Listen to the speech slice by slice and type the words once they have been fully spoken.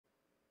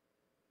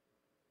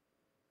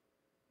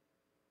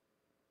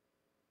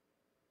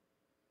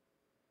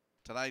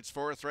Tonight's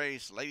fourth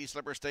race, Lady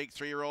Slipper Stake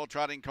 3-year-old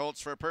trotting colts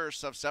for a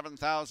purse of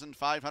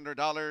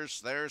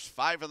 $7,500. There's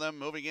 5 of them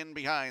moving in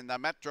behind the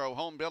Metro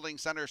Home Building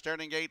Center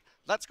starting gate.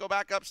 Let's go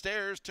back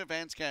upstairs to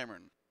Vance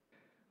Cameron.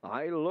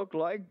 I look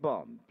like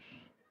bumps.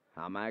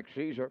 Hamac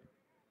Caesar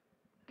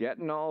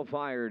getting all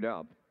fired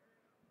up.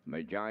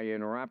 Magian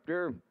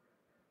Raptor.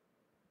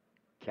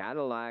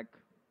 Cadillac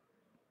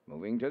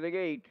moving to the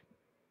gate.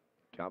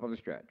 Top of the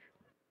stretch.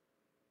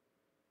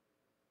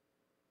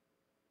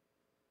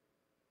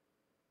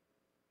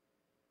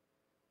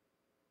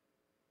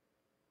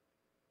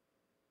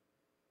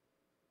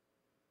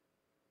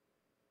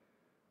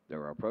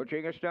 They're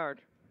approaching a start.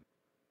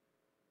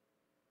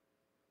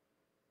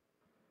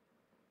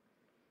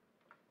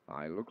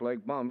 I look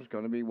like bumps,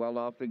 going to be well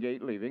off the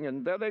gate leaving,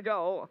 and there they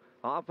go.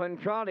 Off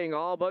and trotting,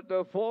 all but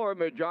the 4.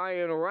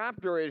 Magian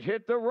Raptor has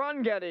hit the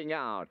run getting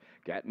out.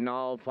 Getting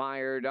all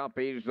fired up,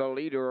 he's the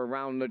leader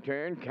around the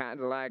turn.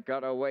 Cadillac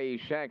got away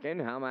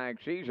second. Hamac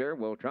Caesar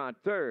will trot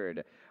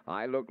third.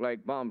 I look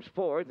like bumps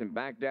fourth, and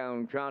back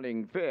down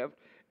trotting fifth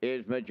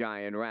is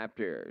Magian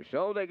Raptor.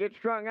 So they get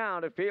strung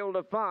out, a field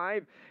of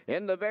 5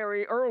 in the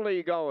very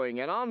early going.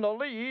 And on the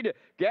lead,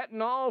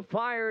 getting all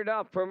fired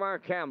up for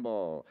Mark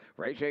Campbell.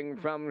 Racing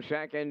from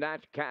second,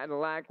 that's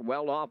Cadillac,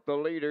 well off the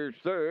leader's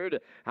third.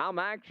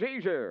 Hamac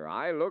Caesar,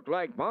 I look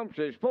like bumps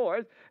is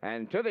fourth.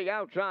 And to the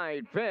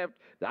outside fifth,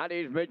 that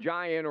is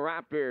Magian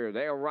Raptor.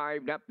 They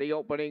arrived at the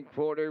opening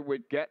quarter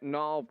with getting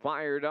all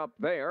fired up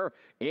there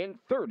in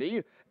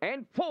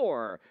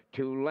 30-4.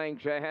 2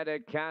 lengths ahead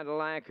of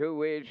Cadillac,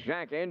 who is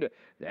second.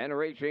 Then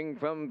racing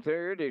from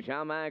third is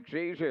Hamac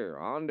Caesar.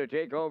 On to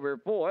take over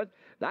fourth,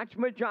 that's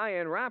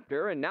Magian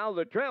Raptor. And now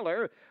the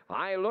trailer,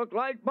 I look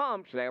like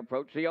bumps. They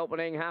approach the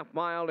opening half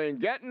mile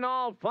and getting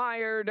all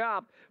fired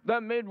up.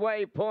 The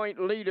midway point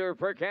leader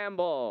for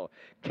Campbell.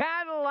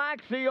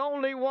 Cadillac's the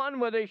only one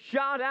with a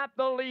shot at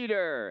the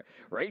leader.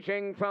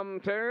 Racing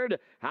from third,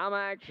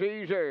 Hamac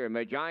Caesar.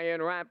 Magian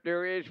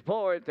Raptor is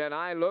fourth, and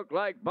I look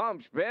like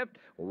bumps fifth.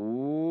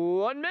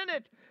 1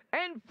 minute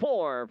and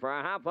 4 for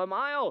a half a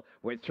mile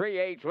with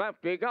 3/8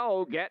 left to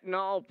go. Getting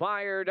all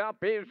fired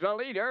up is the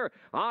leader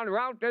on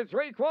route to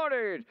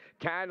 3/4.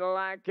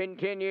 Cadillac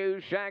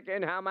continues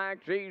second.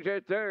 Hamac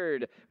Caesar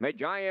third.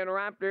 Magian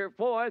Raptor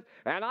fourth.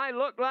 And I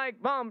look like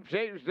bumps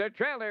is the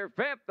trailer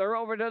fifth. They're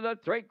over to the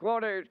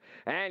 3/4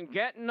 and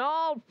getting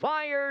all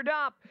fired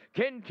up.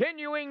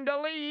 Continuing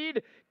to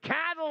lead.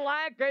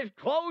 Cadillac has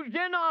closed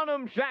in on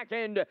him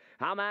second.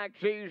 Hamac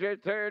Caesar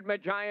third.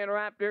 Magian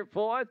Raptor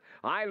fourth.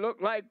 I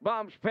look like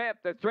bumps fifth.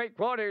 The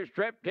 3/4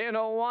 tripped in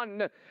a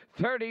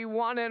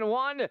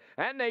 1:31-1,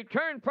 and they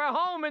turn for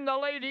home in the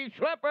Lady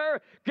Slipper,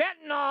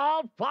 getting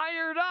all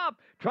fired up,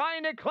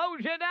 trying to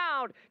close it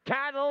out.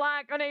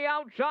 Cadillac on the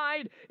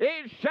outside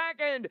is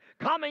second,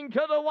 coming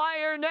to the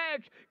wire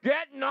next,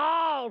 getting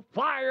all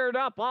fired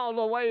up all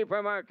the way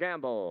from Mark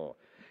Campbell.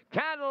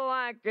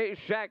 Cadillac is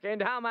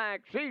second.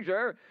 Hamac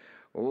Caesar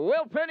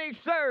will finish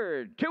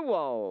third.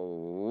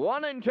 2-0,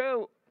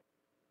 1-2.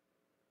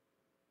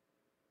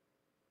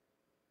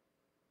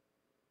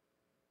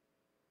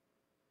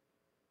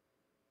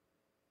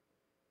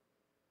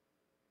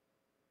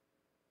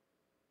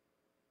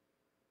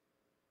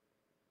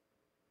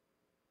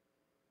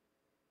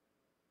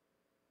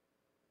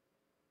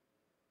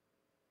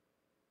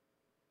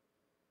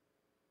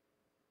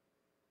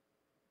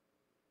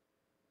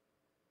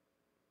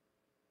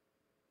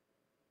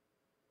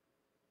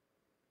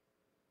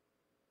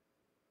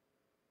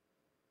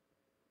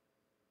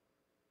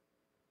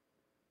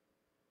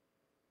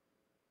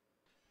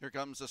 Here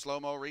comes the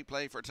slow-mo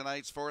replay for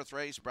tonight's fourth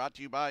race, brought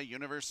to you by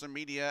Universal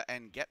Media,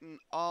 and getting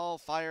all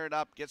fired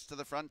up. Gets to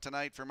the front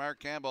tonight for Mark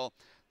Campbell.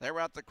 They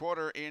were at the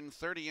quarter in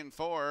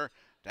 30-4,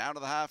 down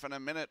to the half in a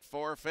minute,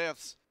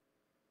 4/5.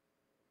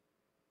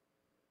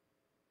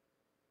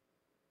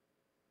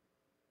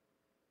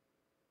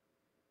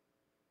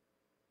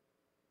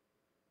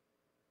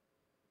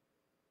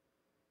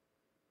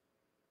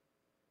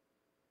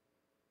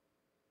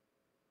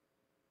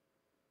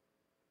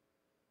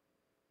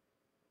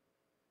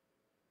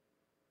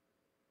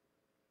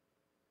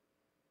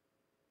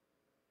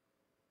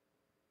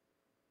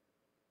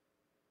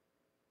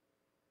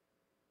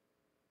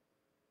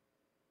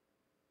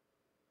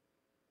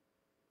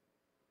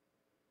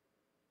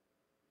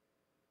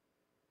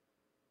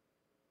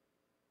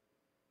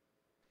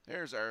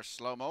 There's our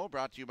slow-mo,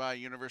 brought to you by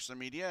Universal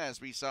Media, as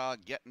we saw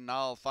getting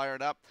all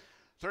fired up.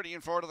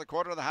 30-4 to the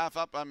quarter, the half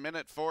up a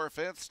minute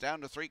 4/5,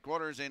 down to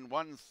 3/4 in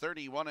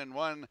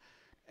 1:31-1.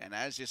 And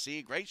as you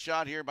see, great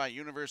shot here by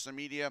Universal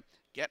Media,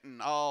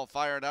 getting all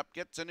fired up.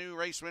 Gets a new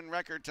race win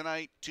record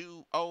tonight,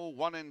 2-0,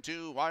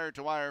 1-2, wire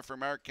to wire for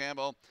Mark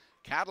Campbell.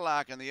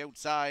 Cadillac on the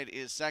outside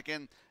is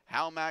second.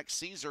 Hamac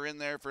Caesar in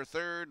there for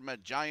third.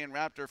 Magian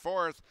Raptor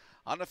fourth.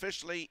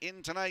 Unofficially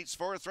in tonight's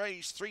fourth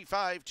race,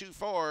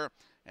 3-5-2-4.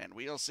 And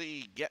we'll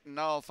see getting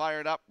all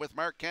fired up with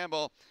Mark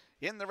Campbell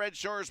in the Red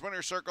Shores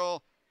winner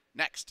circle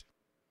next.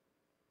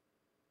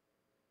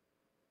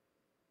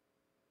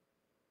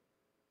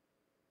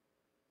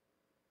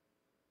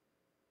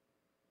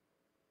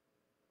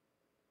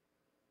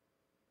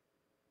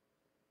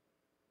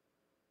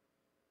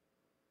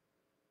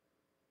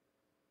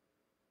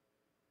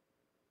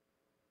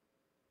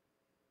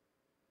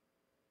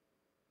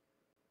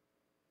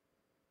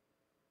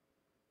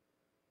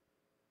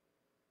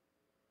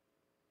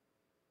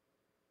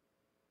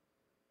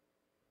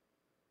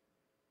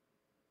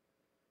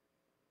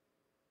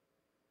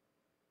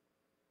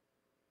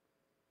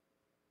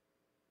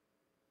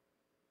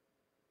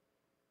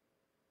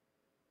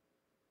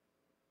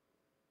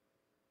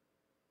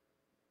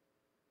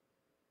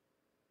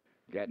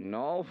 Getting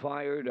all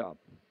fired up.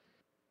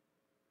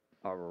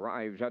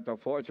 Arrives at the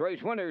fourth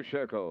race winner's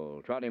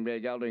circle. Trotting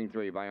Big Gelding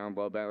 3 by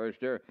Armbo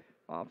Barrister.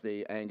 Off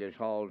the Angus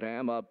Hall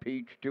Dam, a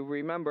peach to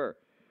remember.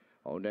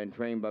 Owned and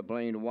trained by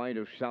Blaine White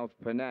of South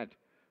Panett.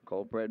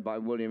 Colt-bred by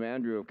William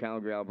Andrew of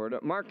Calgary, Alberta.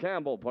 Mark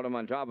Campbell put him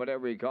on top at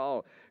every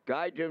call.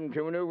 Guides him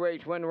to a new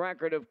race win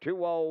record of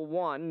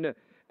 2:01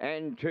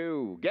 and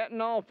 2.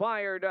 Getting all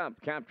fired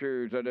up.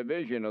 Captures a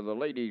division of the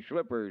Lady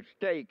Slippers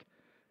Stake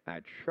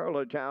at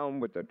Charlottetown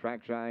with the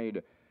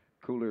trackside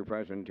cooler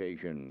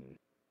presentation.